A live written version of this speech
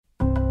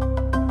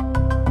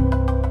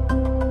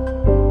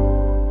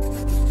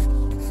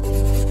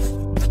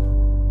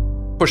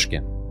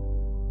Pushkin.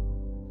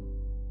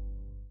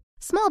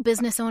 Small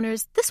business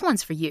owners, this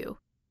one's for you.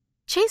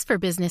 Chase for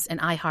Business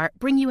and iHeart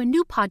bring you a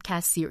new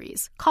podcast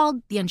series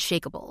called The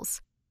Unshakables.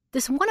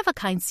 This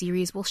one-of-a-kind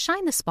series will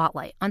shine the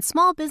spotlight on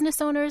small business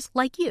owners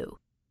like you,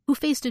 who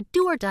faced a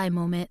do-or-die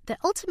moment that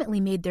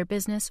ultimately made their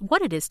business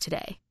what it is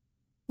today.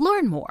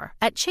 Learn more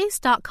at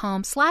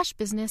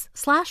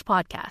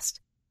chase.com/business/podcast.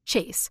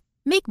 Chase,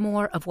 make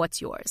more of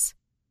what's yours.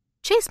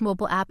 Chase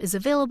mobile app is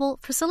available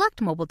for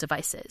select mobile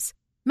devices.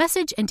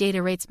 Message and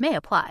data rates may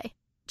apply.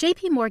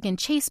 J.P. Morgan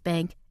Chase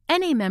Bank,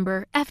 N.A.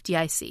 member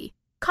FDIC.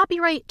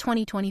 Copyright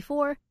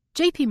 2024,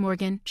 J.P.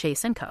 Morgan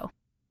Chase & Co.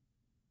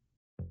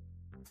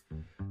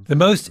 The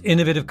most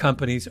innovative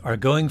companies are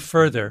going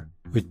further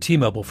with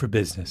T-Mobile for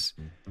Business.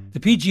 The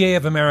PGA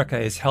of America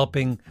is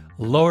helping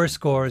lower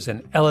scores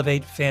and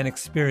elevate fan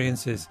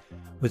experiences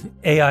with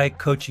AI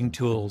coaching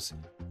tools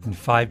and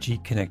 5G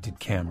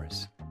connected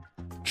cameras.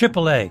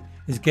 AAA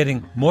is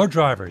getting more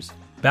drivers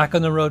back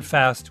on the road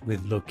fast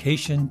with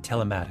location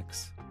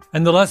telematics.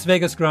 And the Las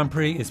Vegas Grand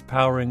Prix is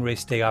powering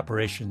race day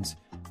operations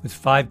with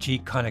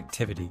 5G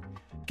connectivity,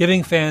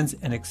 giving fans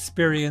an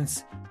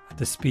experience at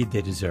the speed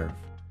they deserve.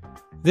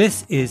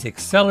 This is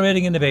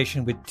accelerating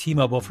innovation with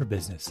T-Mobile for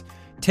Business.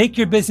 Take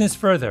your business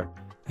further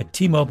at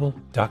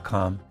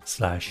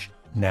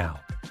T-Mobile.com/now.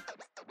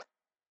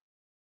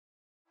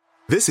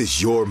 This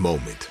is your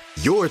moment,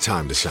 your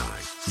time to shine,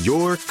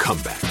 your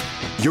comeback.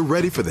 You're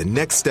ready for the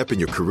next step in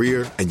your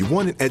career, and you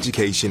want an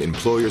education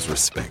employers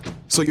respect.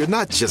 So you're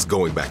not just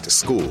going back to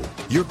school,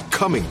 you're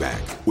coming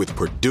back with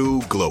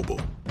Purdue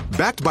Global.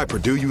 Backed by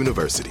Purdue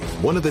University,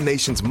 one of the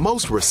nation's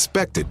most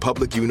respected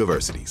public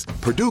universities,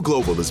 Purdue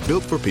Global is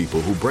built for people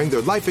who bring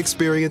their life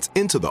experience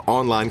into the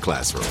online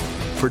classroom.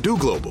 Purdue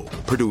Global,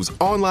 Purdue's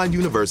online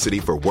university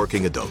for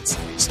working adults.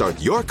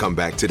 Start your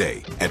comeback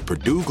today at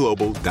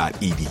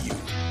purdueglobal.edu.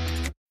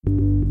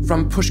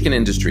 From Pushkin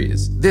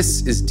Industries,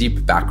 this is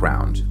Deep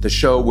Background, the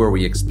show where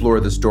we explore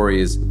the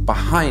stories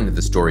behind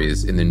the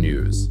stories in the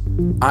news.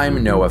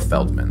 I'm Noah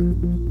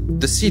Feldman.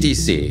 The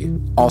CDC,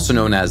 also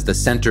known as the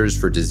Centers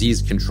for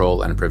Disease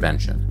Control and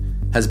Prevention,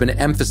 has been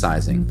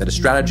emphasizing that a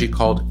strategy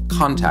called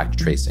contact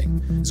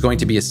tracing is going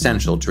to be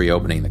essential to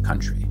reopening the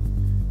country.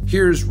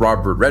 Here's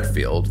Robert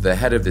Redfield, the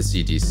head of the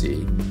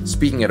CDC,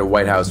 speaking at a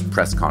White House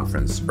press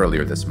conference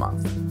earlier this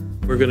month.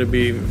 We're going to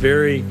be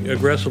very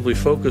aggressively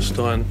focused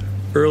on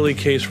early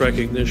case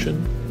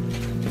recognition,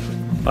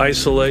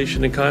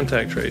 isolation, and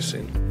contact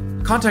tracing.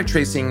 Contact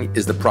tracing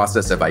is the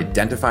process of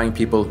identifying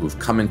people who've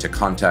come into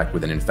contact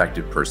with an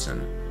infected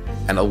person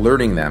and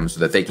alerting them so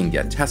that they can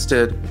get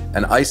tested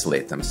and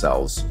isolate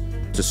themselves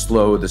to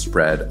slow the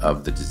spread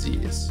of the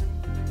disease.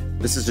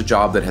 This is a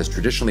job that has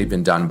traditionally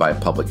been done by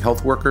public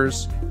health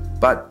workers,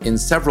 but in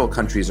several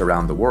countries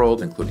around the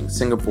world, including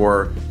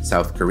Singapore,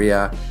 South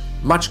Korea,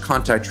 much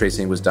contact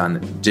tracing was done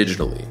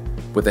digitally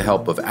with the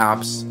help of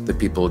apps that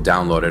people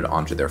downloaded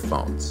onto their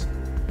phones.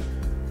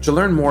 To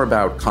learn more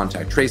about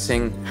contact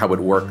tracing, how it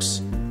works,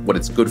 what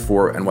it's good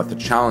for, and what the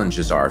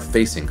challenges are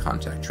facing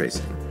contact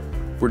tracing,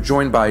 we're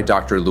joined by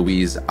Dr.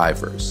 Louise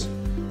Ivers.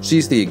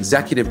 She's the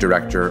executive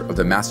director of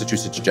the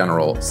Massachusetts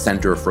General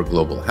Center for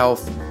Global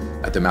Health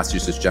at the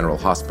Massachusetts General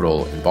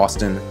Hospital in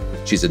Boston.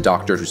 She's a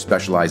doctor who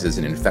specializes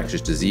in infectious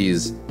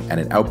disease and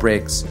in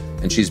outbreaks,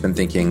 and she's been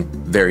thinking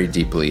very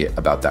deeply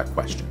about that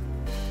question.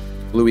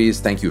 Louise,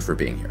 thank you for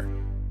being here.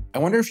 I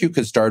wonder if you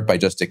could start by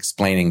just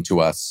explaining to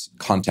us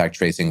contact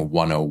tracing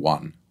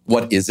 101.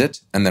 What is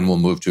it? And then we'll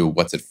move to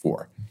what's it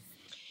for.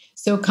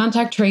 So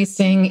contact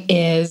tracing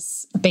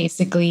is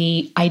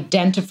basically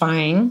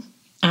identifying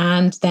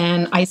and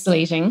then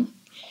isolating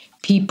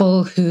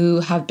people who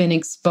have been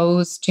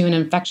exposed to an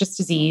infectious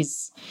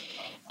disease.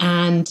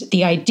 And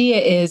the idea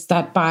is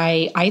that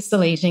by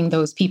isolating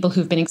those people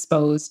who've been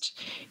exposed,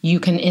 you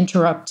can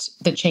interrupt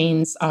the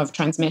chains of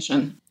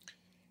transmission.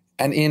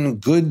 And in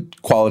good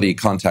quality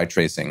contact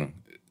tracing,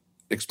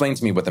 explain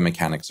to me what the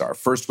mechanics are.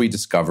 First, we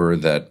discover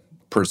that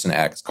person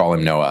X, call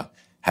him Noah,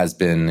 has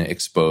been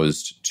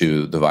exposed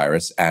to the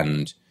virus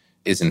and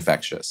is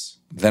infectious.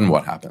 Then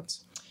what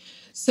happens?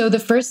 So the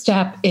first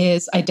step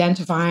is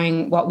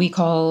identifying what we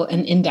call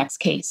an index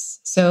case.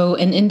 So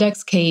an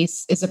index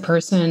case is a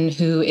person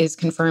who is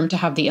confirmed to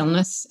have the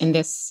illness, in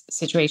this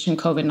situation,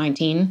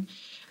 COVID-19.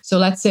 So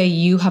let's say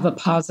you have a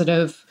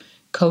positive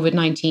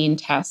COVID-19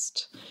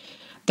 test.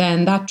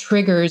 Then that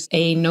triggers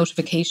a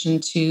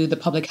notification to the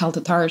public health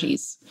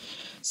authorities.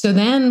 So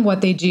then what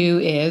they do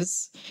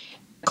is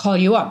call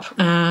you up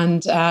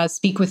and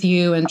speak with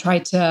you and try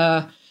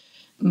to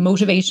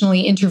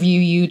motivationally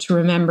interview you to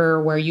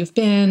remember where you've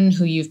been,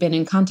 who you've been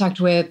in contact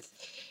with.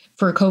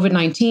 For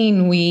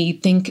COVID-19, we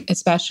think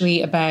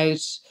especially about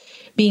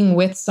being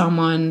with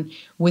someone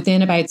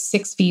within about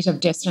 6 feet of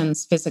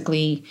distance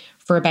physically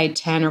for about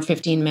 10 or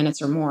 15 minutes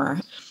or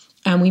more.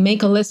 And we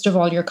make a list of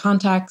all your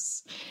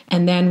contacts,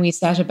 and then we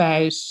set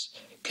about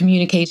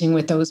communicating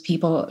with those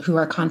people who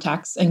are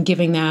contacts and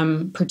giving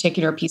them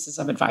particular pieces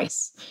of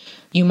advice.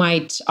 You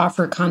might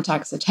offer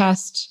contacts a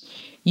test.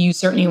 You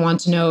certainly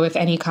want to know if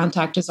any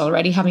contact is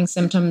already having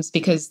symptoms,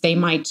 because they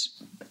might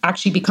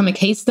actually become a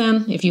case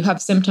then. If you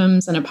have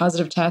symptoms and a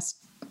positive test,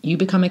 you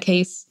become a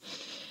case.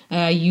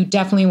 You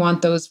definitely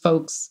want those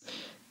folks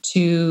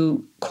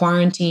to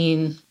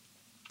quarantine.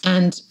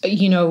 And,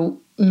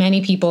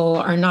 many people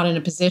are not in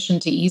a position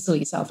to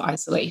easily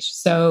self-isolate.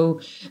 So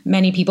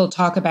many people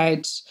talk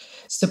about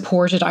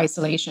supported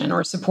isolation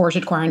or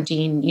supported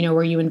quarantine,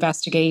 where you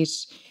investigate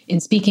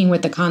in speaking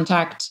with the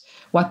contact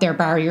what their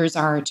barriers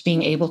are to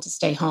being able to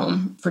stay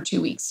home for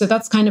 2 weeks. So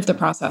that's kind of the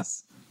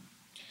process.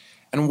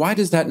 And why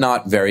does that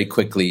not very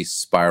quickly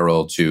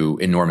spiral to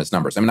enormous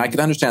numbers? I mean, I could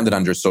understand that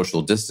under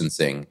social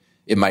distancing,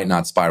 it might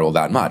not spiral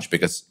that much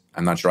because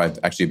I'm not sure I've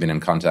actually been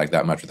in contact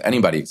that much with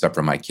anybody except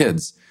for my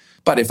kids.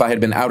 But if I had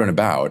been out and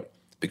about,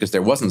 because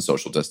there wasn't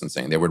social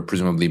distancing, there would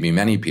presumably be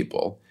many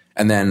people.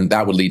 And then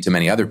that would lead to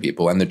many other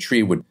people, and the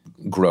tree would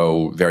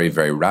grow very,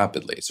 very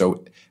rapidly.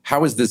 So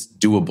how is this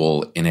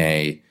doable in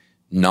a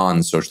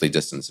non-socially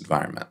distanced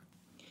environment?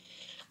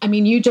 I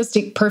mean, you just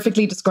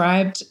perfectly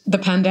described the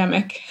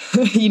pandemic,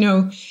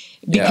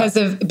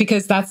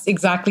 because that's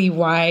exactly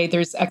why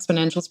there's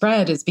exponential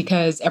spread, is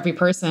because every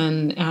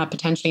person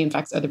potentially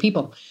infects other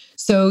people.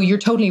 So you're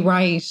totally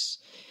right.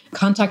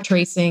 Contact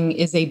tracing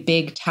is a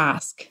big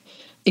task.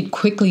 It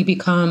quickly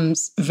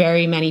becomes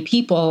very many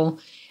people,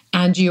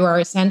 and you are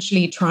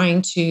essentially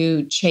trying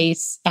to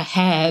chase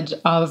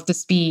ahead of the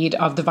speed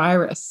of the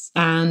virus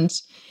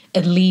and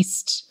at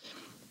least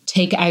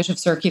take out of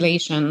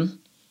circulation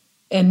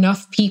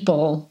enough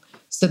people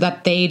so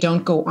that they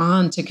don't go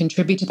on to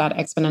contribute to that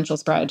exponential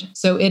spread.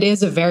 So it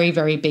is a very,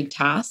 very big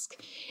task.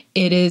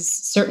 It is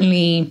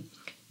certainly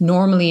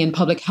normally in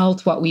public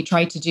health what we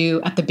try to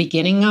do at the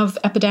beginning of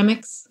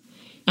epidemics.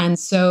 And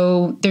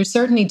so there's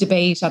certainly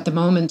debate at the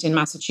moment in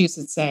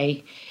Massachusetts,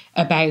 say,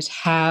 about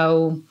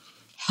how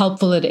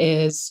helpful it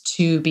is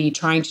to be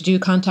trying to do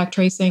contact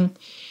tracing.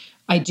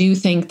 I do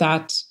think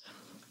that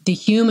the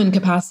human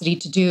capacity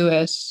to do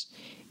it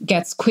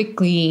gets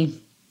quickly,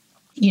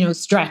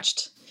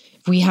 stretched.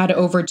 If we had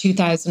over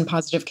 2,000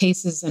 positive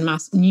cases and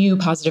new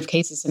positive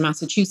cases in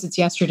Massachusetts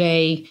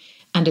yesterday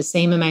and the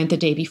same amount the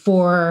day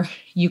before,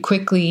 you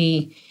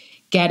quickly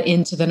get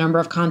into the number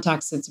of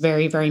contacts. It's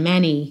very, very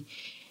many.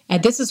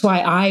 And this is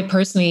why I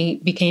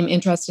personally became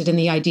interested in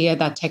the idea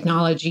that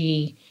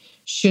technology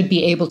should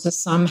be able to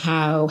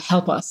somehow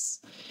help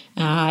us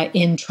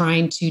in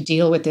trying to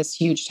deal with this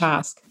huge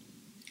task.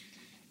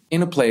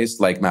 In a place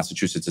like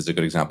Massachusetts is a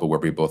good example where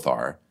we both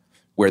are,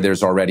 where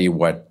there's already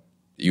what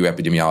you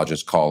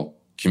epidemiologists call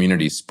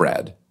community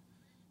spread.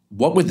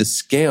 What would the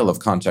scale of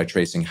contact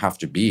tracing have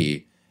to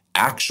be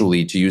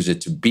actually to use it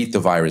to beat the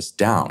virus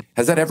down?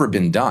 Has that ever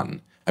been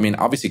done? I mean,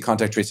 obviously,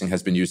 contact tracing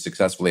has been used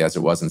successfully as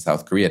it was in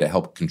South Korea to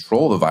help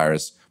control the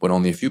virus when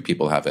only a few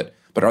people have it.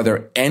 But are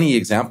there any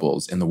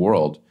examples in the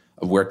world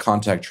of where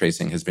contact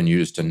tracing has been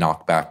used to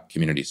knock back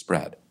community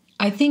spread?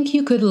 I think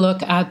you could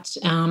look at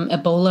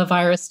Ebola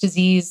virus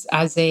disease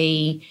as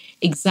an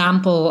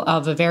example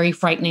of a very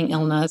frightening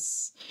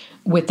illness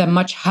with a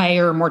much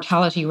higher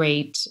mortality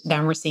rate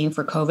than we're seeing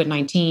for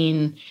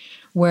COVID-19,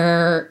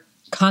 where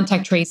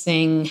contact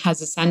tracing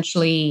has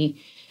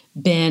essentially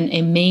been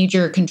a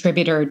major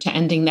contributor to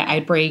ending the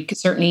outbreak,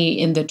 certainly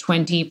in the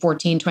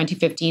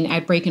 2014-2015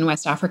 outbreak in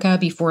West Africa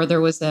before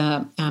there was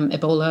a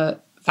Ebola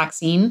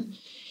vaccine.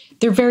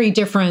 They're very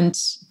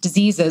different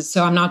diseases,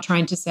 so I'm not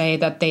trying to say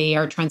that they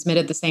are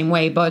transmitted the same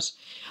way. But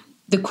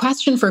the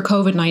question for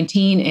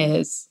COVID-19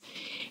 is,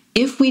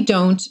 if we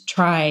don't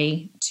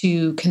try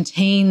to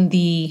contain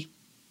the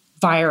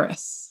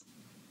virus,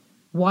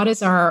 what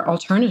is our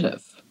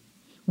alternative?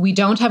 We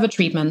don't have a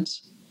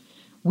treatment.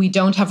 We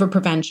don't have a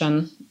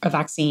prevention, a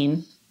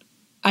vaccine.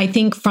 I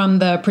think from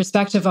the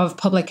perspective of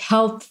public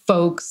health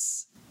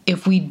folks,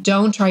 if we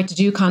don't try to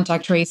do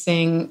contact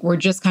tracing, we're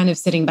just kind of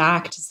sitting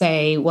back to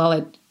say, well,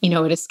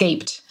 it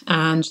escaped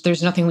and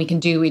there's nothing we can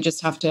do. We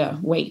just have to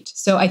wait.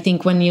 So I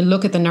think when you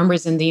look at the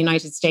numbers in the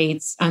United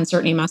States and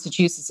certainly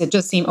Massachusetts, it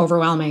does seem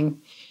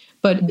overwhelming.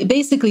 But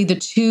basically the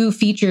two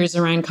features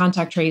around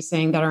contact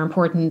tracing that are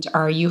important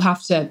are you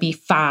have to be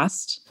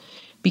fast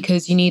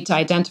because you need to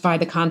identify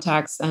the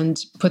contacts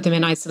and put them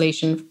in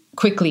isolation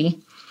quickly.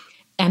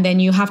 And then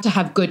you have to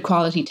have good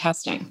quality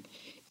testing.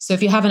 So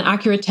if you have an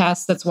accurate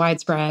test that's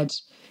widespread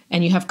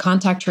and you have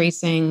contact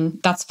tracing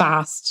that's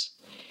fast,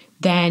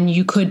 then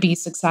you could be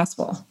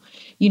successful.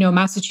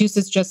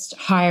 Massachusetts just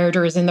hired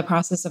or is in the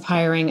process of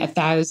hiring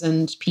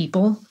 1,000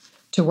 people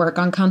to work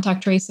on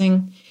contact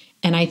tracing.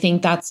 And I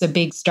think that's a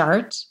big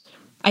start.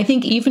 I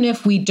think even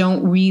if we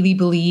don't really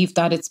believe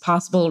that it's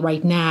possible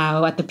right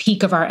now at the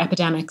peak of our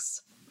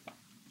epidemics,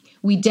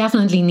 we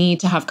definitely need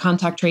to have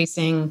contact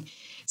tracing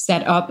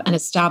set up and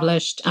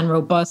established and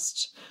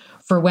robust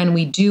for when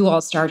we do all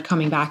start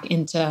coming back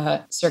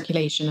into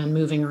circulation and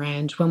moving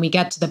around, when we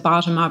get to the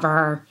bottom of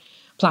our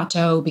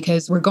plateau,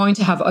 because we're going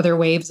to have other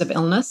waves of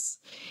illness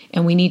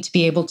and we need to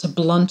be able to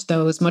blunt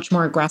those much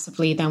more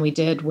aggressively than we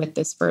did with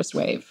this first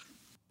wave.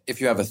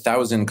 If you have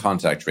 1,000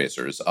 contact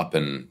tracers up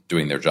and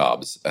doing their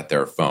jobs at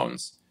their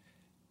phones,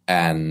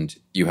 and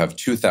you have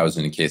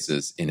 2,000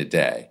 cases in a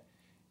day,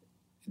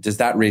 Does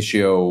that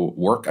ratio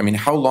work? I mean,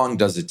 how long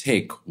does it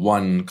take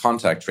one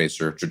contact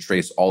tracer to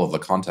trace all of the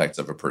contacts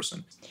of a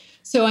person?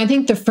 So I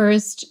think the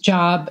first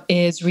job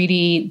is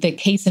really the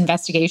case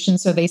investigation.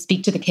 So they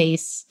speak to the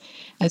case.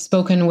 I've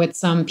spoken with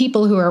some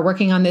people who are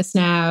working on this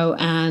now,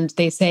 and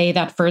they say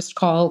that first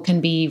call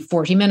can be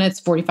 40 minutes,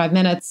 45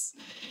 minutes.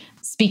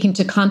 Speaking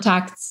to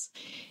contacts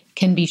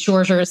can be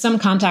shorter. Some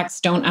contacts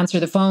don't answer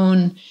the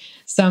phone.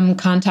 Some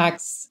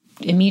contacts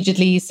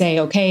immediately say,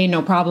 okay,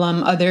 no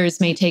problem.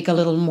 Others may take a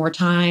little more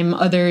time.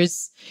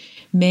 Others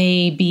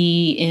may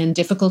be in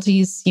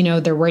difficulties. You know,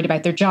 they're worried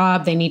about their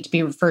job. They need to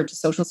be referred to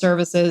social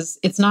services.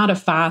 It's not a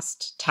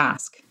fast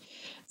task.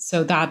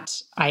 So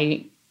that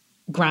I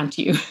grant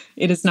you,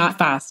 it is not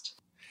fast.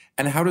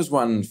 And how does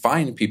one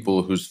find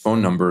people whose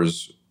phone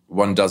numbers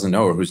one doesn't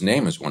know or whose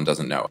names one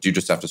doesn't know? Do you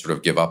just have to sort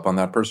of give up on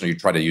that person, or you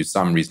try to use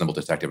some reasonable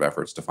detective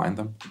efforts to find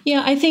them?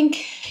 Yeah, I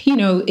think, you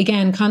know,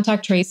 again,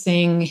 contact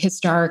tracing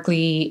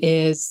historically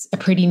is a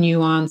pretty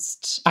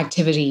nuanced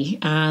activity.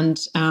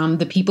 And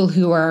the people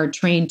who are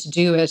trained to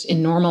do it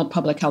in normal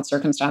public health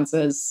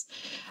circumstances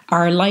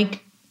are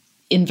like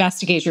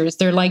investigators.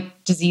 They're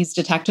like disease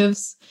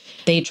detectives.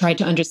 They try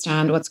to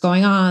understand what's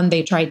going on.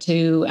 They try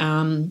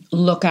to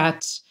look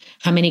at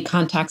how many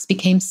contacts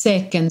became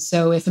sick. And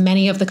so if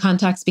many of the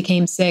contacts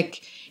became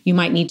sick, you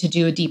might need to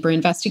do a deeper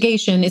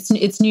investigation. It's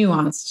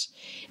nuanced.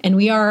 And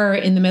we are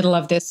in the middle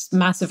of this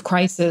massive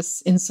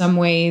crisis in some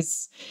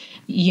ways,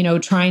 you know,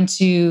 trying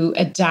to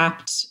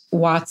adapt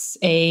what's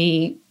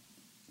a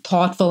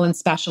thoughtful and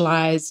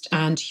specialized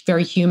and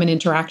very human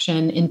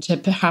interaction into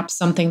perhaps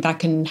something that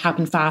can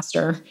happen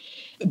faster.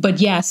 But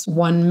yes,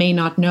 one may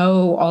not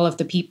know all of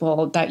the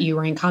people that you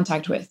were in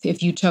contact with.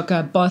 If you took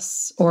a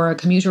bus or a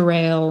commuter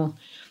rail,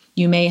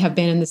 you may have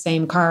been in the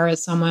same car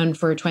as someone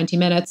for 20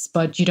 minutes,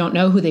 but you don't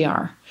know who they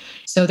are.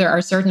 So there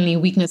are certainly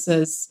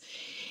weaknesses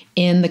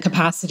in the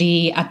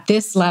capacity at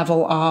this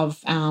level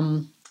of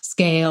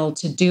scale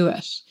to do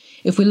it.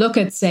 If we look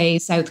at, say,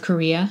 South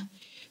Korea,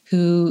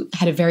 who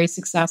had a very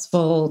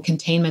successful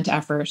containment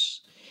effort,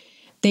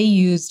 they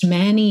used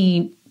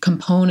many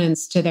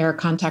components to their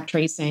contact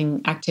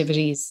tracing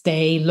activities.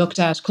 They looked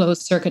at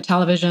closed circuit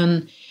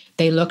television.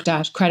 They looked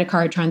at credit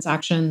card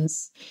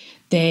transactions.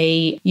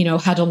 They, you know,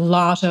 had a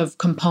lot of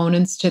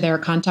components to their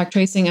contact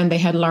tracing, and they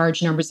had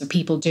large numbers of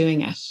people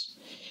doing it.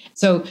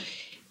 So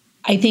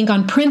I think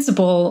on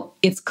principle,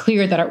 it's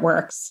clear that it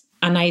works.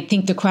 And I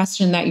think the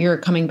question that you're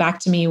coming back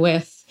to me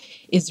with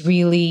is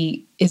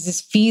really, is this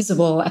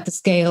feasible at the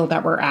scale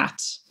that we're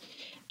at?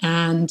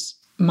 And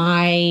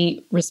my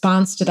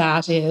response to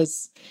that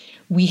is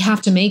we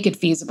have to make it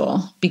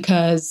feasible,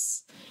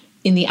 because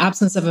in the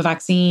absence of a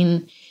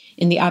vaccine,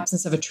 in the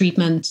absence of a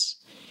treatment,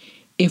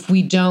 if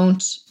we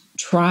don't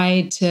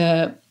try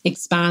to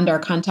expand our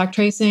contact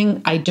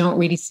tracing, I don't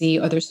really see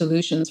other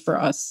solutions for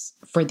us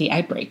for the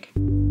outbreak.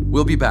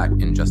 We'll be back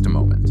in just a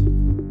moment.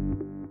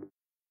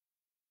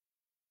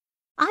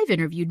 I've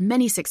interviewed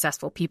many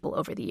successful people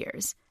over the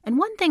years, and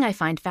one thing I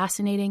find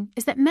fascinating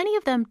is that many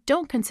of them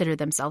don't consider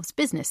themselves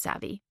business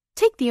savvy.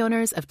 Take the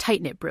owners of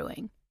Tight Knit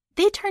Brewing.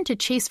 They turned to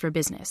Chase for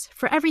Business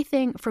for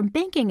everything from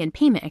banking and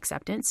payment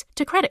acceptance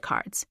to credit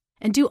cards,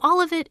 and do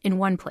all of it in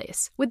one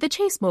place with the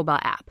Chase mobile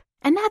app.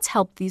 And that's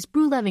helped these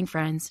brew-loving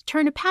friends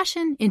turn a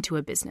passion into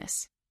a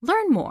business.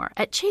 Learn more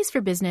at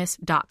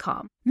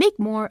chaseforbusiness.com. Make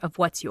more of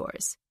what's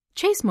yours.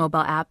 Chase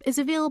mobile app is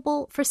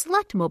available for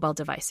select mobile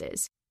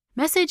devices.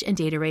 Message and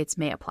data rates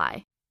may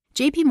apply.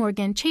 JP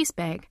Morgan Chase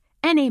Bank,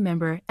 N.A.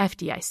 member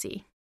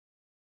FDIC.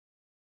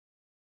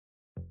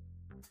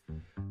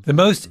 The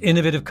most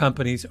innovative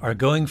companies are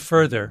going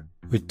further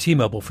with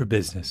T-Mobile for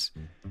Business.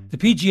 The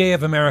PGA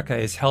of America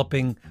is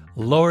helping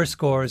lower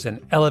scores and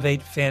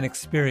elevate fan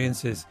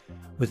experiences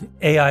with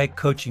AI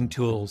coaching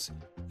tools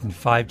and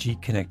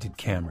 5G connected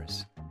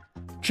cameras.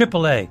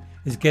 AAA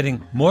is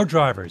getting more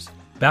drivers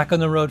back on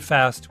the road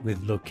fast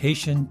with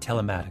location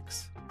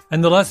telematics.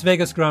 And the Las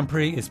Vegas Grand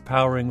Prix is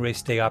powering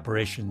race day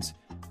operations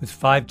with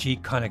 5G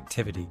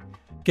connectivity,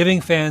 giving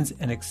fans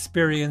an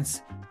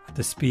experience at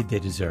the speed they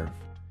deserve.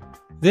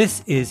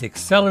 This is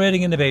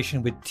accelerating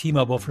innovation with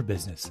T-Mobile for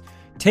Business.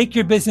 Take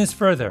your business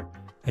further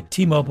at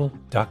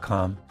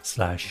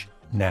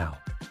T-Mobile.com/now.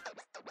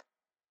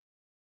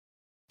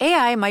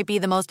 AI might be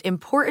the most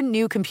important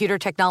new computer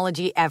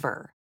technology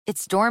ever.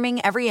 It's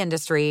storming every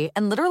industry,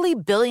 and literally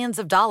billions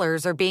of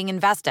dollars are being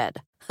invested.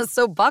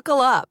 So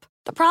buckle up.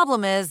 The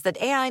problem is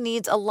that AI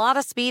needs a lot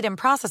of speed and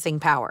processing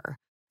power.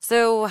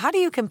 So how do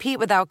you compete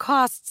without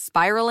costs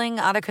spiraling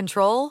out of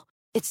control?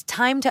 It's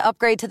time to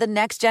upgrade to the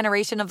next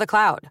generation of the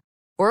cloud.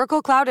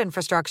 Oracle Cloud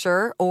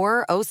Infrastructure,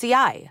 or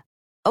OCI.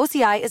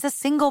 OCI is a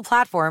single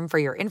platform for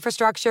your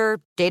infrastructure,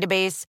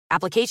 database,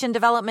 application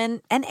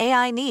development, and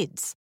AI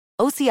needs.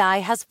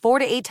 OCI has 4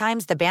 to 8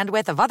 times the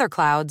bandwidth of other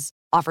clouds,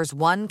 offers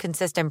one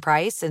consistent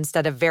price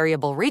instead of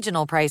variable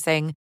regional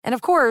pricing, and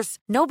of course,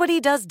 nobody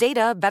does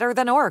data better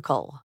than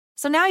Oracle.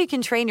 So now you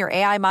can train your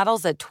AI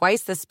models at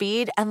twice the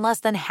speed and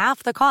less than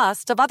half the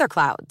cost of other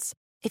clouds.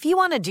 If you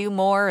want to do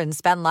more and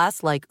spend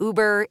less like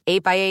Uber,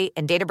 8x8,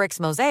 and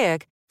Databricks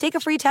Mosaic, Take a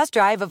free test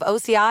drive of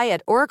OCI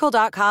at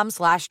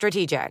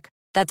oracle.com/strategic.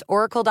 That's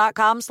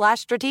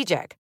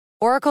oracle.com/strategic.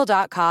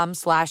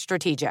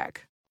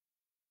 oracle.com/strategic.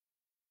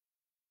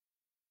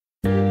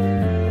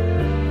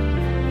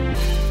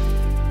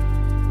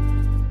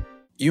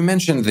 You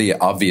mentioned the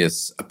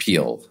obvious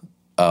appeal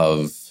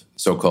of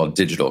so-called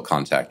digital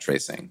contact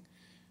tracing,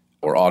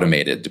 or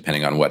automated,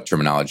 depending on what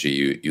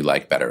terminology you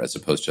like better, as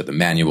opposed to the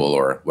manual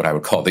or what I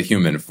would call the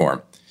human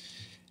form.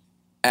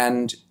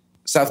 And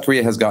South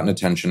Korea has gotten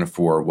attention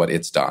for what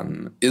it's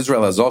done.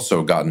 Israel has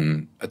also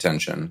gotten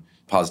attention,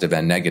 positive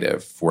and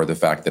negative, for the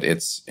fact that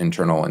its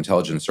internal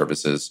intelligence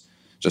services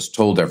just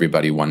told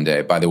everybody one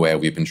day, by the way,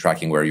 we've been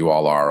tracking where you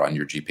all are on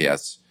your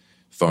GPS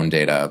phone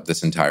data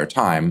this entire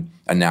time,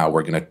 and now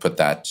we're going to put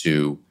that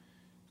to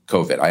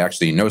COVID. I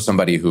actually know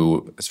somebody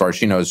who, as far as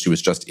she knows, she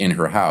was just in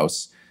her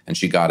house, and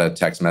she got a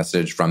text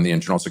message from the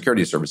internal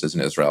security services in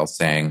Israel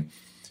saying,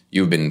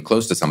 you've been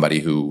close to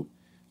somebody who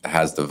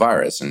has the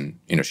virus. And,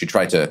 she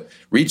tried to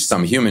reach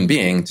some human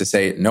being to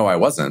say, no, I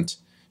wasn't.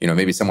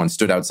 Maybe someone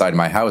stood outside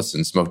my house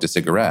and smoked a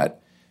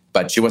cigarette,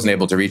 but she wasn't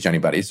able to reach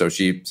anybody, so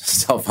she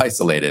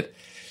self-isolated.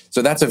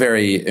 So that's a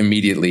very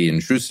immediately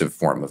intrusive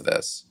form of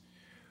this.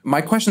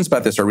 My questions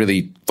about this are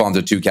really fall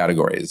into two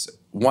categories.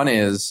 One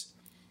is,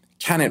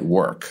 can it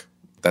work?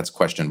 That's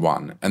question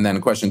one. And then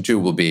question two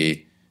will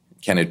be,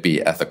 can it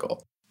be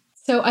ethical?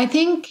 So I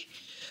think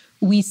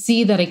we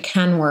see that it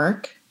can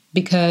work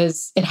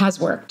because it has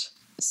worked.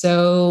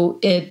 So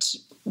it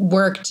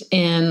worked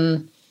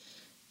in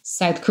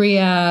South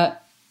Korea.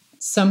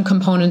 Some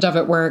component of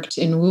it worked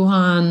in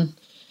Wuhan.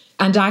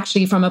 And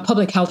actually, from a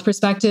public health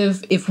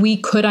perspective, if we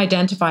could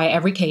identify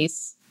every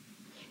case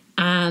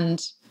and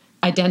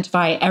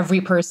identify every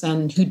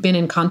person who'd been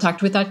in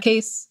contact with that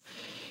case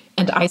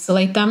and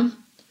isolate them,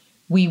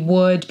 we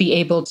would be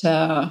able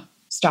to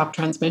stop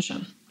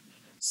transmission.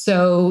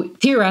 So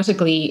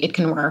theoretically, it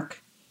can work.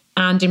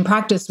 And in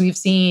practice, we've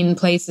seen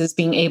places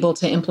being able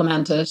to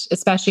implement it,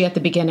 especially at the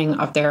beginning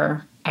of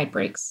their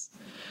outbreaks.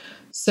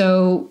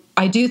 So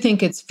I do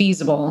think it's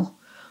feasible.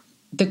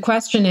 The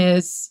question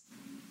is,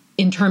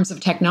 in terms of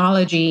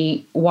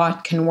technology,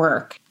 what can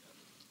work?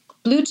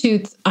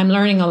 Bluetooth, I'm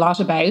learning a lot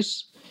about.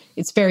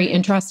 It's very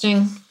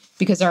interesting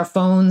because our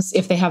phones,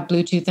 if they have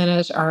Bluetooth in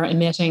it, are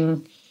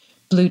emitting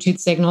Bluetooth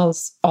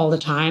signals all the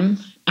time.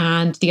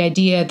 And the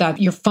idea that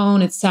your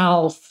phone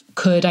itself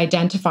could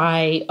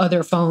identify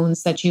other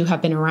phones that you have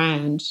been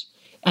around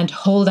and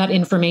hold that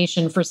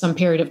information for some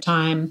period of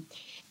time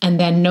and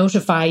then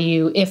notify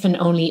you if and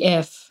only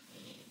if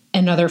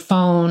another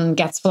phone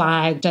gets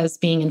flagged as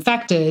being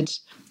infected,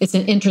 it's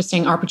an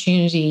interesting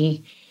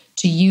opportunity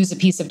to use a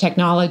piece of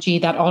technology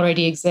that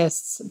already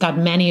exists, that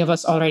many of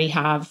us already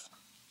have.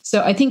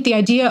 So I think the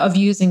idea of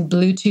using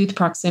Bluetooth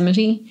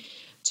proximity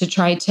to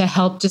try to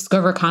help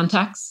discover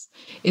contacts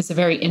is a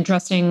very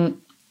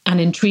interesting and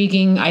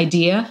intriguing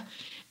idea.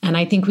 And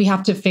I think we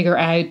have to figure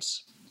out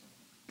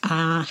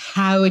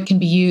how it can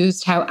be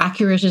used, how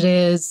accurate it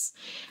is,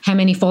 how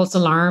many false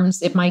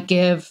alarms it might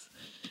give,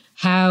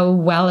 how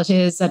well it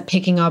is at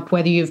picking up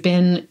whether you've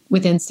been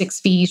within 6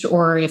 feet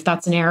or if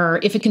that's an error,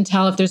 if it can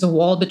tell if there's a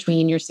wall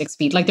between your 6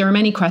 feet. Like, there are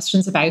many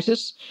questions about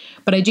it,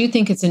 but I do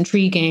think it's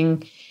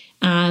intriguing,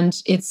 and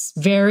it's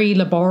very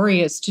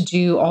laborious to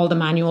do all the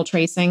manual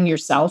tracing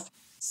yourself.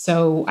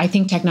 So I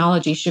think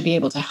technology should be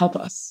able to help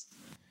us.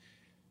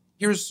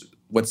 Here's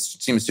what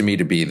seems to me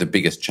to be the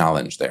biggest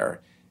challenge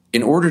there.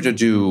 In order to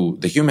do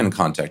the human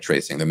contact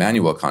tracing, the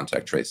manual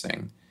contact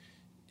tracing,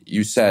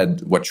 you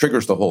said what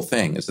triggers the whole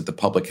thing is that the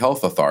public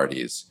health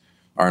authorities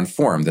are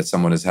informed that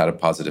someone has had a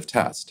positive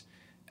test.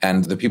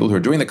 And the people who are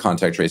doing the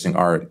contact tracing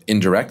are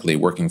indirectly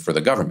working for the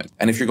government.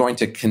 And if you're going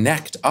to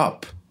connect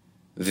up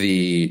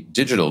the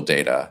digital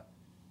data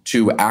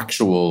to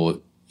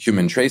actual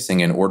human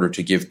tracing in order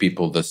to give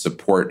people the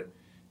support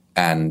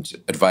and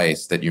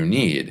advice that you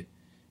need,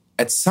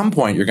 at some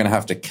point you're going to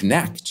have to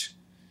connect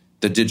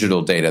the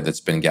digital data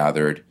that's been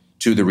gathered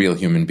to the real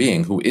human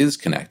being who is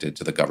connected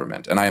to the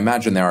government. And I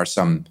imagine there are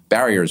some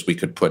barriers we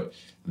could put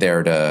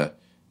there to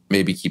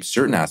maybe keep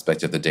certain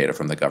aspects of the data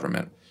from the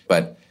government.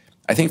 But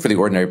I think for the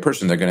ordinary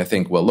person, they're going to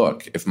think, well,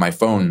 look, if my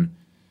phone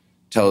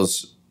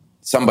tells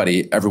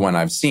somebody, everyone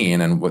I've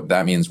seen, and what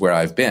that means where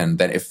I've been,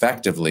 then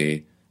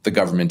effectively the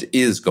government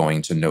is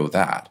going to know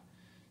that.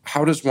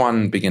 How does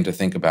one begin to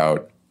think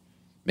about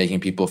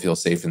making people feel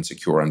safe and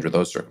secure under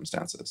those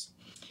circumstances?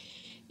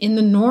 In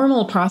the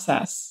normal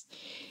process,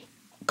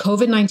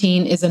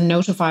 COVID-19 is a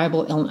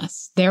notifiable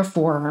illness.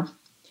 Therefore,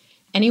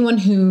 anyone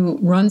who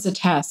runs a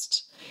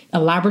test,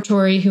 a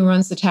laboratory who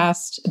runs the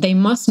test, they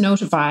must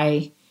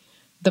notify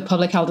the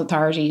public health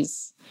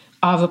authorities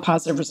of a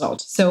positive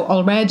result. So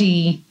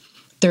already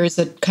there's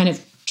a kind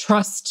of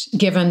trust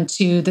given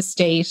to the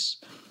state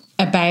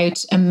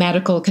about a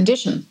medical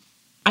condition.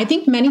 I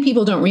think many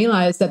people don't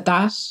realize that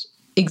that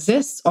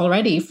exists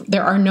already.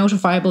 There are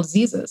notifiable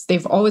diseases.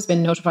 They've always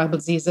been notifiable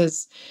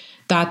diseases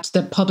that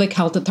the public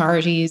health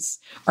authorities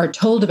are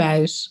told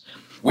about.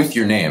 With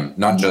your name,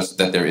 not just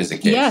that there is a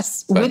case.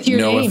 Yes, with your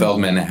name. Noah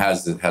Feldman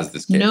has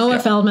this case. Noah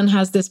Feldman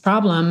has this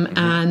problem,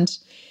 and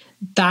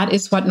that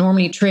is what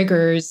normally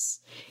triggers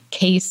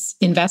case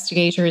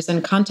investigators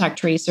and contact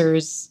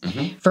tracers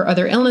for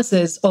other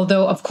illnesses,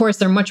 although, of course,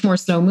 they're much more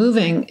slow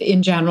moving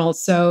in general.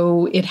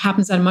 So it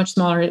happens at a much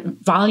smaller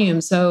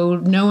volume. So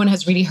no one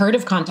has really heard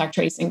of contact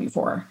tracing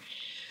before.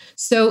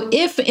 So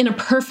if in a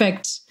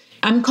perfect,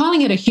 I'm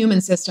calling it a human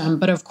system,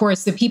 but of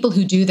course, the people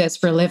who do this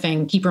for a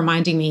living keep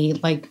reminding me,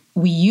 like,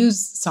 we use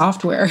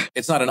software.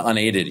 It's not an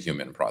unaided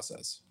human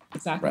process.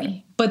 Exactly.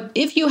 Right. But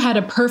if you had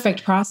a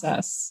perfect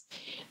process,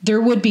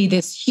 there would be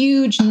this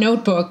huge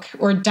notebook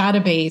or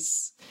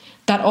database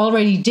that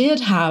already did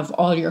have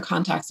all your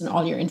contacts and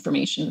all your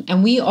information.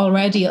 And we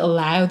already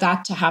allow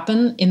that to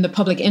happen in the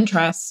public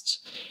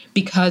interest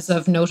because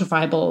of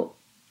notifiable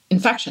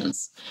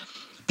infections.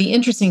 The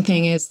interesting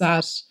thing is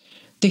that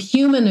the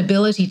human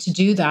ability to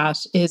do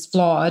that is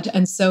flawed.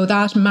 And so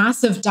that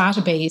massive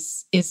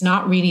database is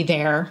not really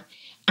there.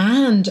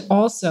 And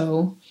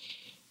also,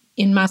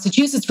 in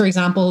Massachusetts, for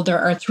example, there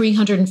are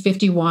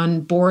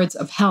 351 boards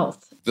of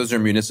health. Those are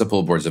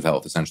municipal boards of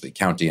health, essentially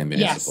county and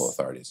municipal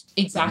authorities.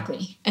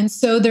 Exactly. And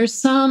so there's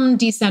some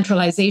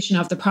decentralization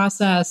of the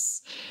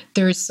process.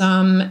 There's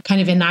some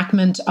kind of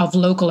enactment of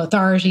local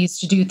authorities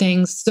to do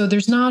things. So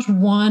there's not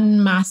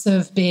one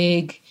massive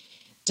big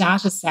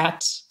data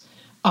set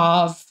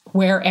of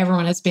where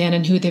everyone has been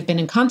and who they've been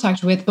in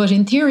contact with. But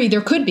in theory,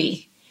 there could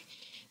be.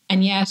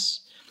 And yet,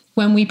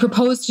 when we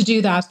propose to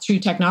do that through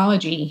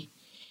technology,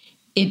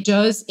 it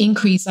does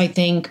increase, I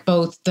think,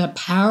 both the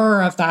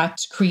power of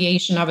that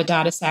creation of a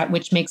data set,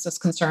 which makes us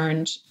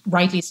concerned,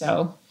 rightly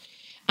so.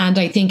 And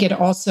I think it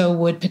also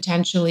would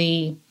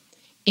potentially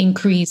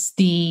increase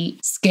the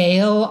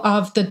scale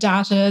of the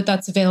data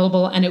that's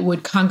available, and it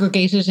would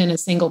congregate it in a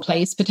single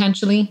place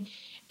potentially.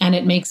 And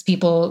it makes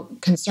people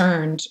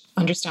concerned,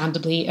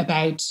 understandably,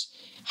 about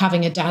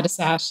having a data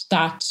set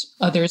that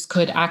others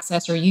could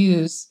access or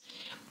use.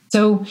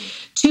 So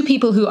two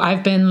people who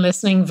I've been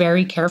listening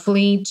very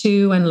carefully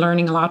to and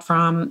learning a lot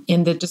from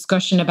in the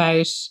discussion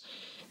about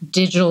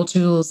digital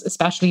tools,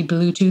 especially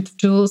Bluetooth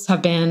tools,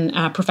 have been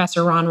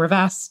Professor Ron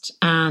Rivest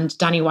and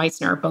Danny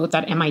Weitzner, both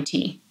at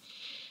MIT.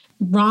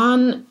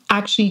 Ron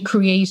actually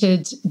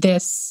created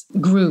this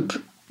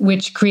group,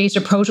 which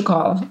created a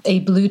protocol,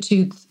 a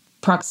Bluetooth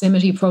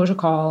proximity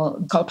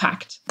protocol called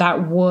PACT,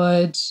 that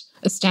would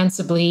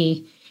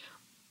ostensibly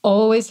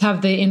always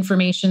have the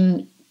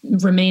information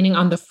remaining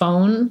on the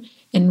phone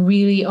and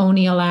really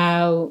only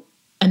allow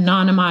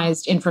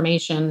anonymized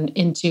information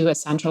into a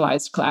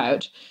centralized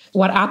cloud.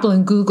 What Apple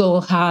and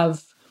Google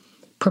have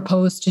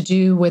proposed to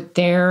do with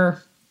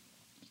their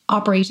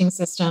operating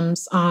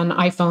systems on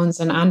iPhones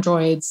and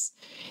Androids,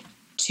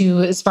 to,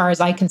 as far as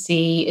I can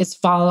see, is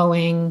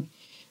following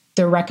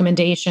the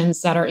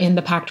recommendations that are in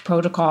the PACT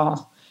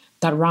protocol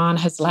that Ron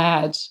has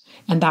led,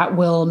 and that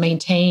will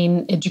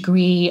maintain a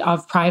degree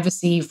of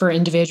privacy for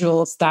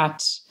individuals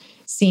that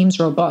seems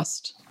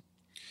robust.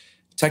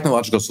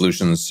 Technological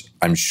solutions,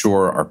 I'm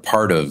sure, are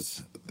part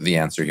of the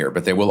answer here,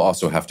 but there will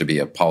also have to be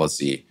a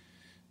policy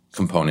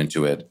component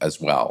to it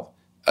as well,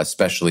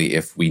 especially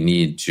if we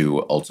need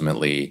to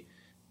ultimately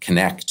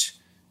connect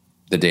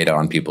the data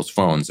on people's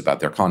phones about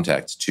their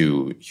contacts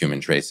to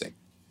human tracing.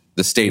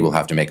 The state will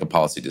have to make a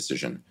policy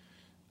decision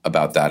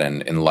about that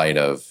in light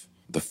of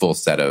the full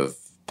set of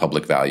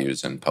public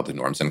values and public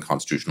norms and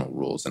constitutional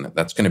rules. And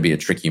that's going to be a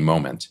tricky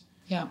moment.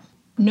 Yeah.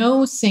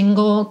 No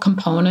single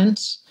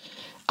component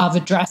of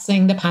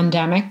addressing the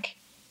pandemic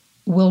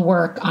will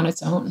work on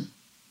its own.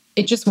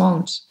 It just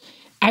won't.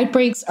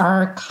 Outbreaks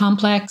are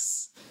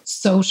complex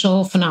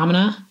social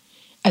phenomena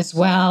as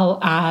well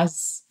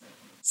as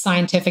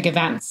scientific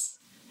events.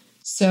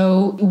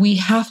 So we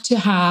have to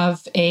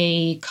have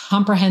a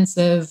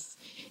comprehensive,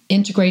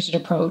 integrated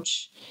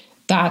approach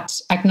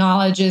that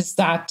acknowledges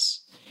that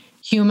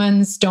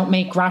humans don't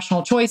make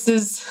rational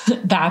choices,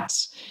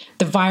 that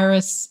the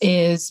virus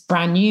is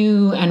brand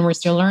new and we're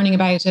still learning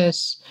about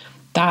it,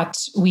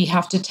 that we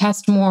have to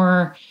test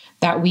more,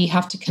 that we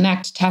have to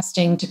connect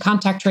testing to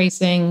contact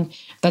tracing,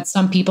 that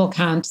some people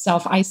can't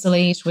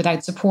self-isolate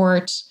without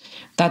support,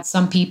 that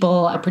some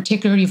people are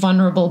particularly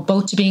vulnerable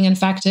both to being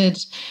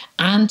infected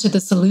and to the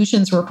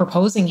solutions we're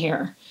proposing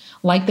here,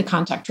 like the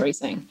contact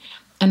tracing.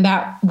 And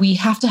that we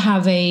have to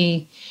have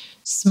a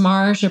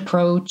smart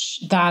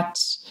approach that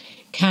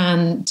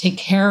can take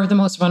care of the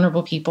most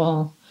vulnerable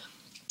people,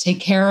 take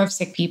care of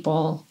sick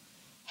people,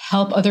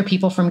 help other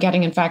people from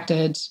getting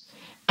infected,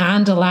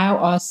 and allow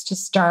us to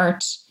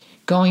start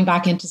going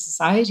back into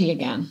society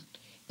again.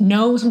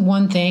 No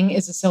one thing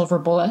is a silver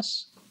bullet,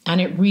 and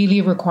it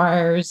really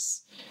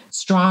requires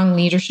strong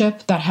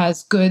leadership that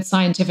has good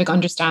scientific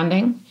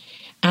understanding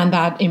and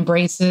that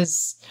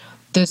embraces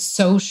the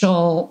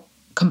social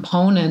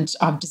component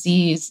of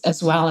disease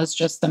as well as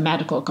just the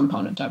medical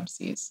component of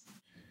disease.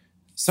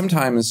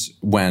 Sometimes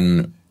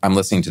when I'm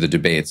listening to the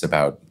debates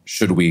about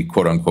should we,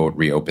 quote unquote,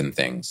 reopen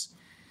things,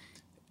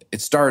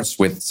 it starts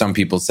with some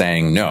people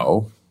saying,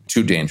 no,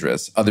 too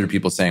dangerous. Other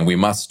people saying we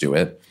must do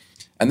it.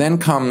 And then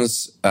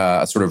comes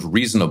a sort of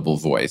reasonable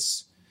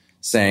voice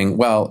saying,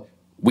 well,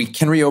 we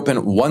can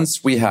reopen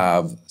once we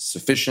have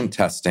sufficient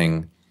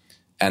testing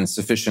and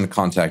sufficient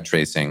contact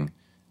tracing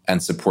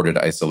and supported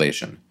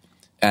isolation.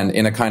 And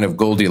in a kind of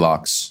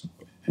Goldilocks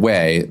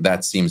way,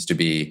 that seems to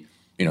be,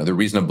 the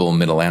reasonable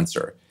middle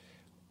answer.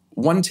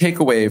 One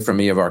takeaway from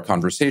me of our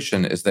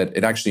conversation is that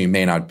it actually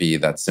may not be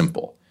that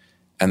simple,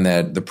 and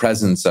that the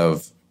presence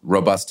of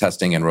robust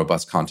testing and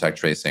robust contact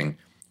tracing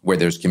where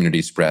there's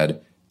community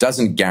spread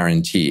doesn't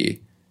guarantee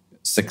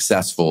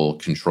successful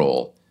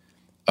control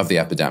of the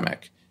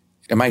epidemic.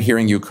 Am I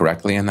hearing you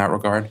correctly in that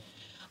regard?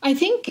 I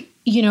think,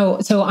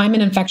 so I'm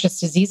an infectious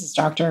diseases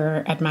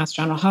doctor at Mass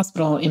General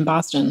Hospital in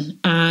Boston.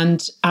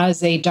 And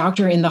as a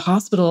doctor in the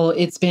hospital,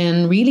 it's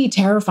been really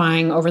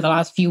terrifying over the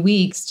last few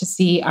weeks to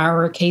see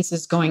our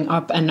cases going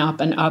up and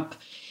up and up.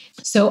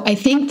 So I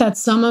think that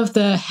some of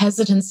the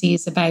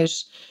hesitancies about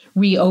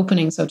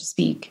reopening, so to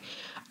speak,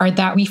 are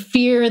that we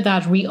fear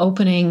that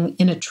reopening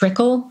in a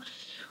trickle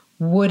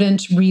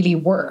wouldn't really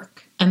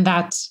work and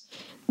that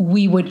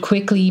we would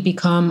quickly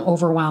become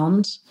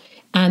overwhelmed.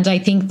 And I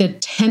think the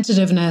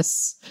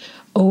tentativeness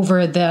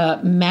over the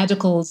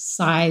medical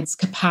side's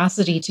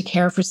capacity to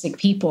care for sick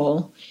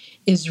people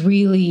is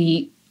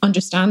really,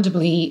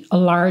 understandably, a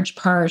large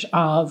part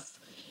of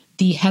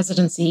the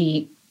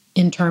hesitancy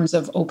in terms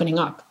of opening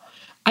up.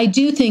 I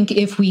do think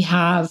if we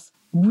have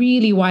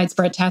really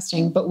widespread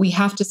testing, but we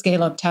have to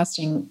scale up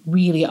testing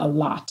really a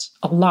lot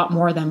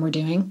more than we're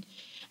doing.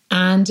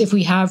 And if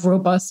we have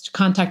robust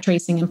contact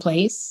tracing in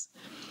place,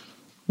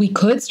 we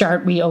could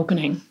start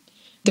reopening.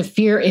 The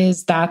fear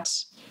is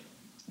that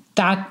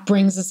that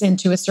brings us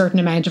into a certain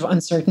amount of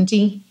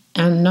uncertainty,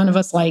 and none of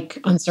us like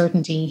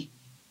uncertainty.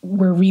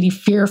 We're really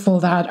fearful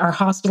that our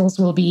hospitals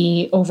will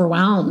be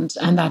overwhelmed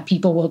and that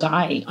people will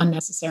die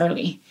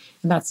unnecessarily.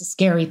 And that's a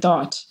scary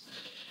thought.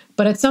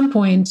 But at some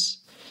point,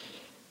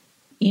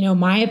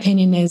 my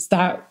opinion is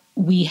that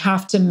we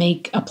have to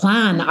make a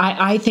plan.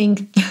 I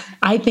think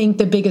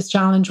the biggest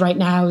challenge right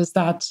now is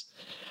that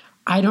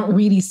I don't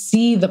really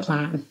see the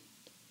plan.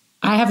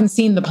 I haven't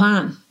seen the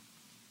plan.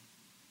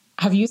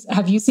 Have you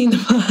seen the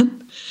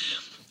plan?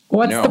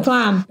 What's the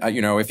plan?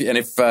 If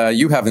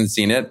you haven't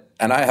seen it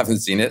and I haven't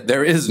seen it,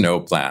 there is no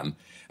plan.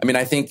 I mean,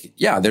 I think,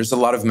 there's a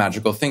lot of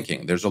magical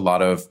thinking. There's a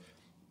lot of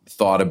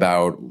thought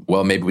about,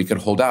 well, maybe we could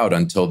hold out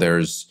until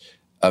there's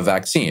a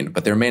vaccine,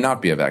 but there may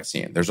not be a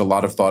vaccine. There's a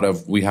lot of thought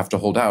of we have to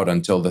hold out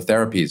until the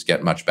therapies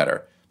get much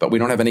better, but we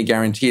don't have any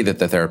guarantee that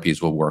the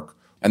therapies will work.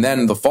 And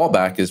then the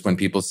fallback is when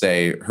people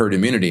say herd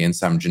immunity in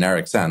some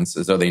generic sense,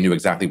 as though they knew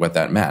exactly what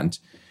that meant.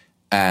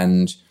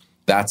 And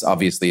that's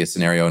obviously a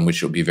scenario in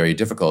which it would be very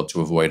difficult to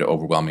avoid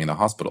overwhelming the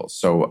hospitals.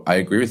 So I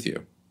agree with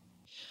you.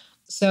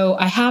 So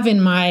I have in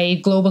my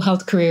global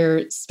health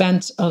career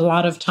spent a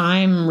lot of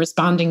time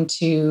responding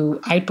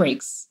to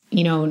outbreaks,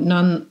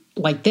 none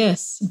like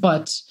this,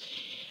 but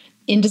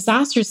in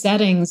disaster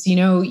settings,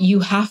 you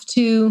have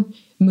to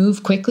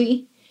move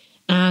quickly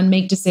and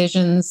make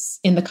decisions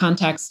in the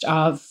context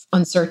of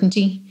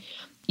uncertainty.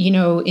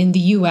 In the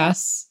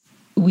US,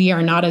 we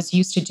are not as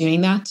used to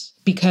doing that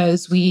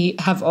because we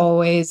have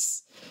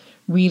always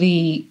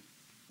really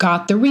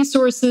got the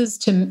resources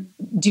to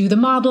do the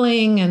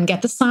modeling and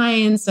get the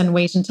science and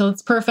wait until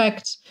it's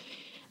perfect.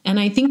 And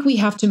I think we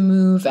have to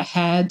move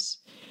ahead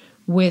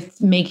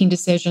with making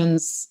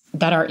decisions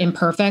that are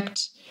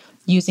imperfect,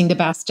 using the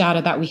best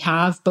data that we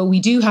have, but we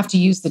do have to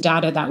use the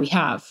data that we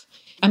have.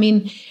 I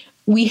mean,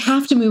 we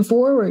have to move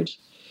forward.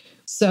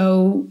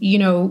 So,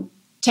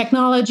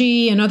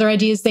 technology and other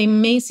ideas, they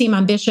may seem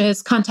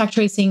ambitious. Contact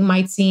tracing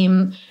might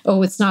seem,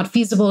 it's not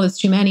feasible, it's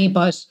too many.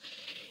 But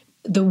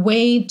the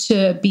way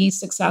to be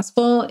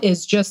successful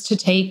is just to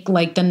take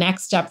the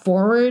next step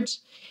forward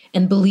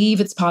and believe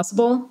it's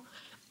possible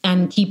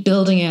and keep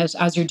building it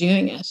as you're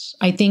doing it.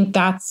 I think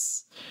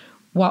that's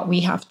what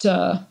we have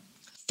to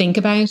think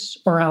about,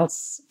 or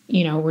else,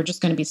 we're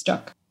just going to be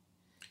stuck.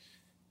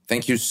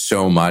 Thank you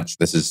so much.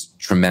 This is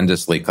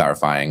tremendously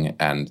clarifying,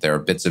 and there are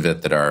bits of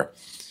it that are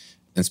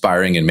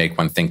inspiring and make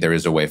one think there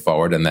is a way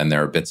forward, and then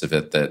there are bits of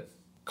it that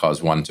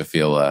cause one to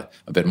feel a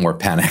bit more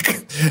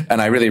panic.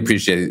 And I really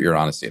appreciate your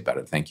honesty about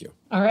it. Thank you.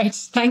 All right.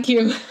 Thank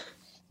you.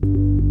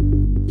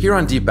 Here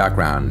on Deep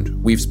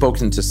Background, we've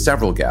spoken to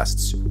several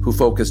guests who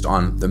focused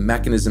on the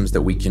mechanisms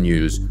that we can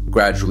use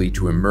gradually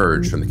to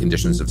emerge from the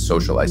conditions of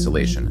social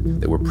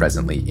isolation that we're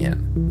presently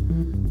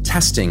in.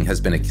 Testing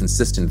has been a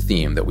consistent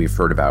theme that we've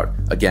heard about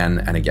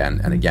again and again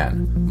and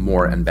again,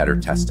 more and better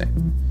testing.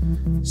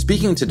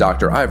 Speaking to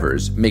Dr.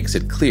 Ivers makes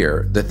it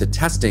clear that the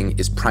testing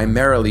is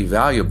primarily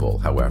valuable,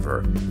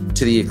 however,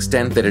 to the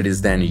extent that it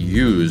is then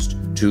used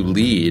to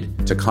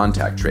lead to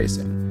contact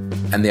tracing.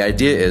 And the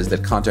idea is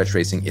that contact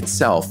tracing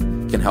itself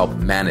can help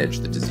manage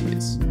the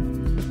disease.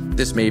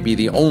 This may be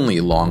the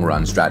only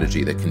long-run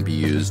strategy that can be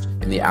used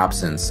in the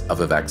absence of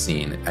a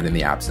vaccine and in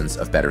the absence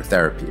of better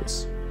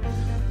therapies.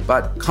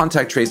 But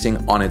contact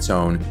tracing on its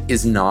own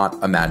is not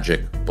a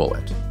magic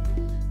bullet.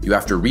 You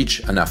have to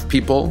reach enough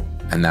people,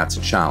 and that's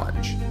a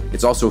challenge.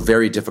 It's also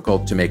very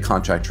difficult to make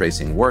contact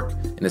tracing work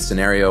in a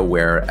scenario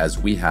where, as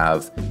we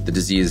have, the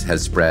disease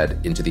has spread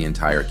into the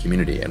entire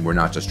community, and we're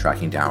not just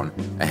tracking down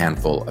a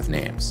handful of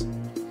names.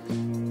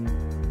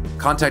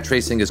 Contact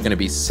tracing is going to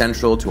be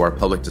central to our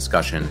public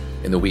discussion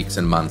in the weeks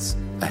and months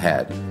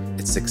ahead,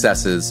 its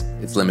successes,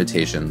 its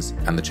limitations,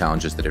 and the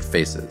challenges that it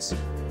faces.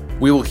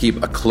 We will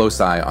keep a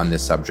close eye on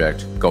this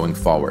subject going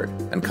forward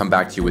and come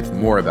back to you with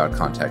more about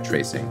contact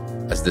tracing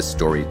as this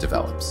story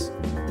develops.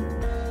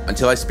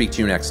 Until I speak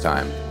to you next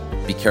time,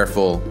 be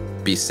careful,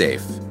 be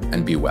safe,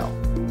 and be well.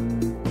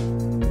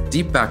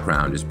 Deep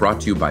Background is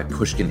brought to you by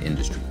Pushkin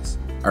Industries.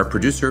 Our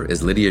producer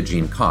is Lydia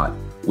Jean Cott,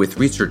 with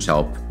research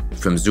help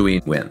from Zui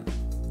Nguyen.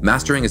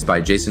 Mastering is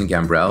by Jason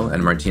Gambrell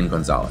and Martin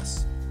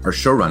Gonzalez. Our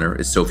showrunner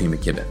is Sophie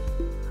McKibben.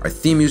 Our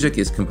theme music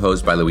is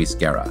composed by Luis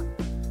Guerra.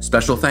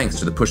 Special thanks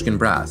to the Pushkin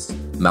Brass,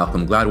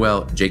 Malcolm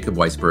Gladwell, Jacob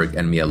Weisberg,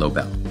 and Mia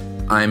Lobel.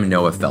 I'm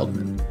Noah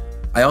Feldman.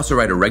 I also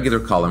write a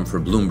regular column for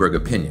Bloomberg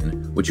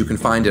Opinion, which you can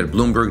find at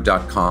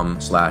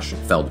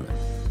bloomberg.com/Feldman.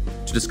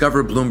 To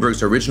discover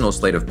Bloomberg's original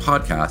slate of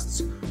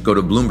podcasts, go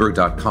to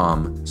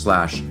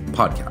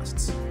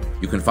bloomberg.com/podcasts.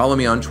 You can follow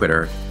me on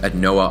Twitter at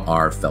Noah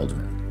R.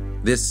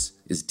 Feldman. This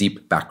is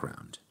Deep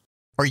Background.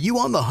 Are you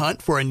on the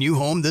hunt for a new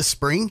home this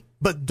spring,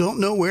 but don't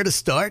know where to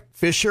start?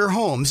 Fisher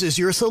Homes is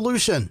your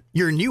solution.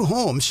 Your new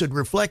home should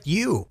reflect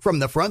you, from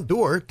the front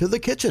door to the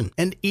kitchen,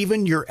 and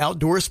even your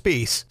outdoor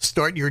space.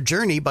 Start your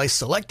journey by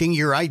selecting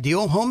your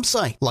ideal home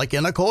site, like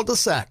in a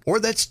cul-de-sac or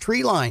that's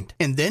tree-lined,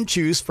 and then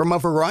choose from a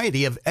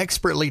variety of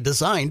expertly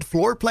designed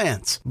floor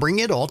plans. Bring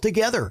it all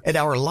together at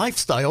our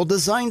Lifestyle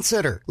Design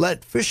Center.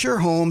 Let Fisher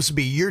Homes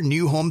be your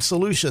new home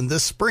solution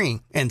this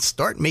spring and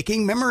start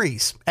making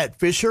memories at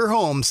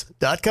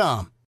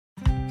FisherHomes.com.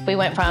 We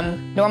went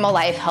from normal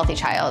life, healthy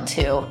child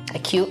to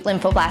acute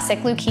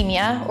lymphoblastic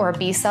leukemia, or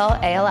B-cell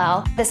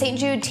ALL. The St.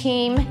 Jude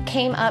team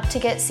came up to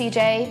get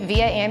CJ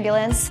via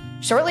ambulance.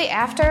 Shortly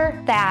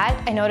after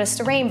that, I noticed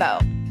a rainbow.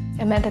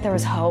 It meant that there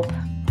was hope.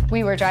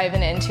 We were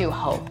driving into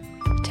hope.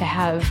 To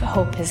have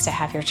hope is to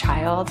have your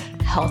child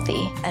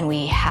healthy, and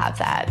we have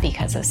that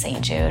because of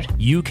St. Jude.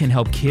 You can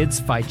help kids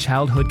fight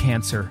childhood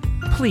cancer.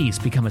 Please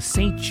become a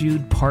St.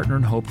 Jude Partner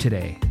in Hope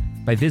today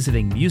by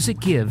visiting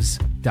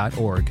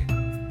musicgives.org.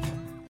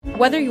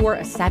 Whether you're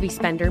a savvy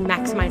spender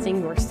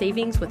maximizing your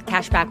savings with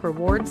cashback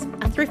rewards,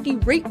 a thrifty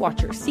rate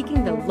watcher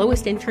seeking the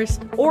lowest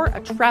interest, or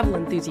a travel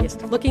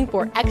enthusiast looking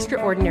for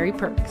extraordinary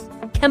perks,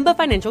 Kemba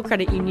Financial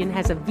Credit Union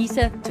has a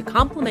visa to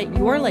complement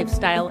your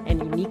lifestyle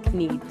and unique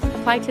needs.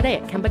 Apply today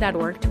at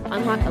Kemba.org to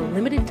unlock a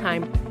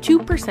limited-time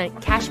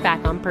 2%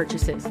 cashback on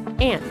purchases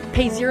and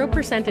pay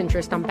 0%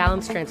 interest on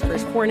balance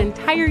transfers for an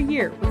entire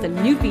year with a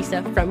new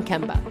visa from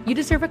Kemba. You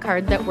deserve a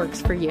card that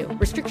works for you.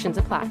 Restrictions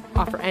apply.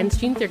 Offer ends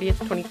June 30th,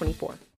 2024.